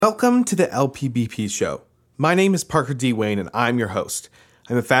Welcome to the LPBP show. My name is Parker D. Wayne and I'm your host.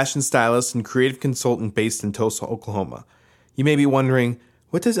 I'm a fashion stylist and creative consultant based in Tulsa, Oklahoma. You may be wondering,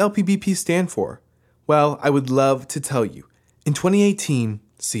 what does LPBP stand for? Well, I would love to tell you. In 2018,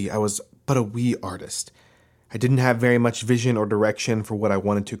 I was but a wee artist. I didn't have very much vision or direction for what I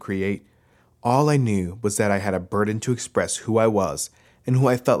wanted to create. All I knew was that I had a burden to express who I was and who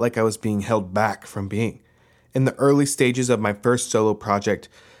I felt like I was being held back from being. In the early stages of my first solo project,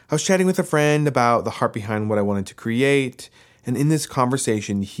 I was chatting with a friend about the heart behind what I wanted to create, and in this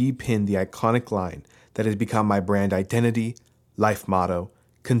conversation, he pinned the iconic line that has become my brand identity, life motto,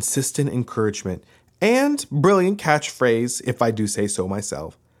 consistent encouragement, and brilliant catchphrase, if I do say so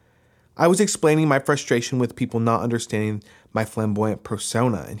myself. I was explaining my frustration with people not understanding my flamboyant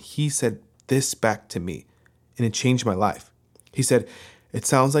persona, and he said this back to me, and it changed my life. He said, "It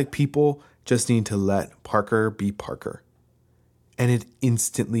sounds like people just need to let Parker be Parker." And it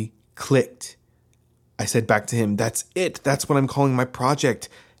instantly clicked. I said back to him, "That's it. That's what I'm calling my project.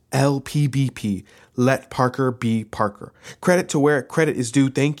 LPBP. Let Parker be Parker." Credit to where credit is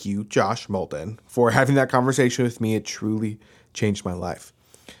due. Thank you, Josh Molden, for having that conversation with me. It truly changed my life.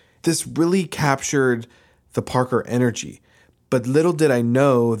 This really captured the Parker energy. But little did I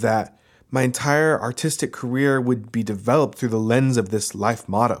know that my entire artistic career would be developed through the lens of this life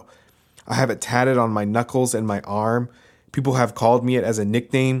motto. I have it tatted on my knuckles and my arm. People have called me it as a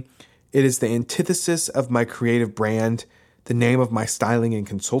nickname. It is the antithesis of my creative brand, the name of my styling and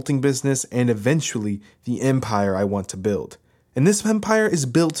consulting business, and eventually the empire I want to build. And this empire is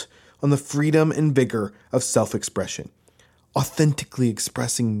built on the freedom and vigor of self-expression, authentically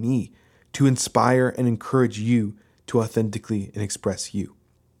expressing me to inspire and encourage you to authentically and express you.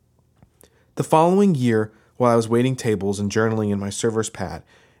 The following year, while I was waiting tables and journaling in my server's pad,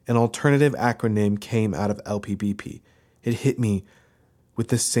 an alternative acronym came out of LPBP. It hit me with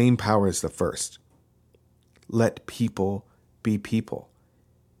the same power as the first. Let people be people.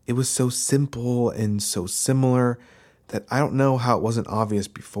 It was so simple and so similar that I don't know how it wasn't obvious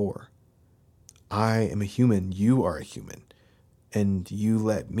before. I am a human, you are a human. And you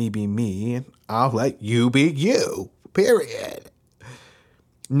let me be me, and I'll let you be you. Period.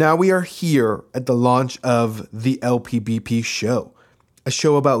 Now we are here at the launch of the LPBP show. A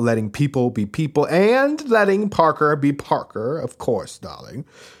show about letting people be people and letting Parker be Parker, of course, darling.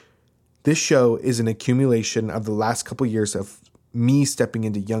 This show is an accumulation of the last couple years of me stepping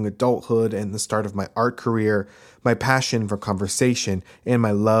into young adulthood and the start of my art career, my passion for conversation, and my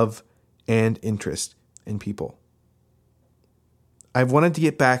love and interest in people. I've wanted to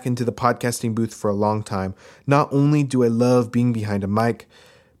get back into the podcasting booth for a long time. Not only do I love being behind a mic,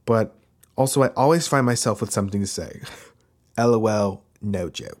 but also I always find myself with something to say. LOL. No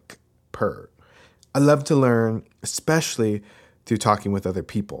joke. Purr. I love to learn, especially through talking with other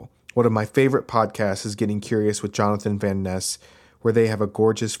people. One of my favorite podcasts is Getting Curious with Jonathan Van Ness, where they have a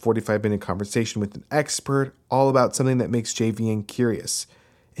gorgeous 45-minute conversation with an expert all about something that makes JVN curious.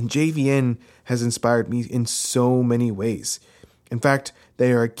 And JVN has inspired me in so many ways. In fact,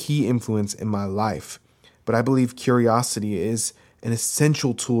 they are a key influence in my life. But I believe curiosity is an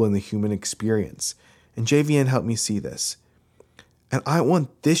essential tool in the human experience. And JVN helped me see this. And I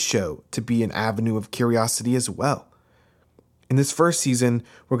want this show to be an avenue of curiosity as well. In this first season,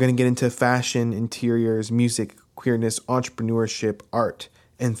 we're going to get into fashion, interiors, music, queerness, entrepreneurship, art,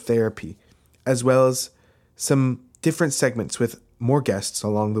 and therapy, as well as some different segments with more guests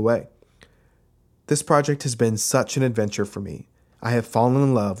along the way. This project has been such an adventure for me. I have fallen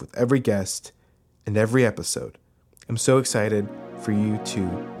in love with every guest and every episode. I'm so excited for you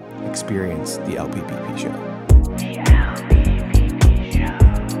to experience the LPBP show.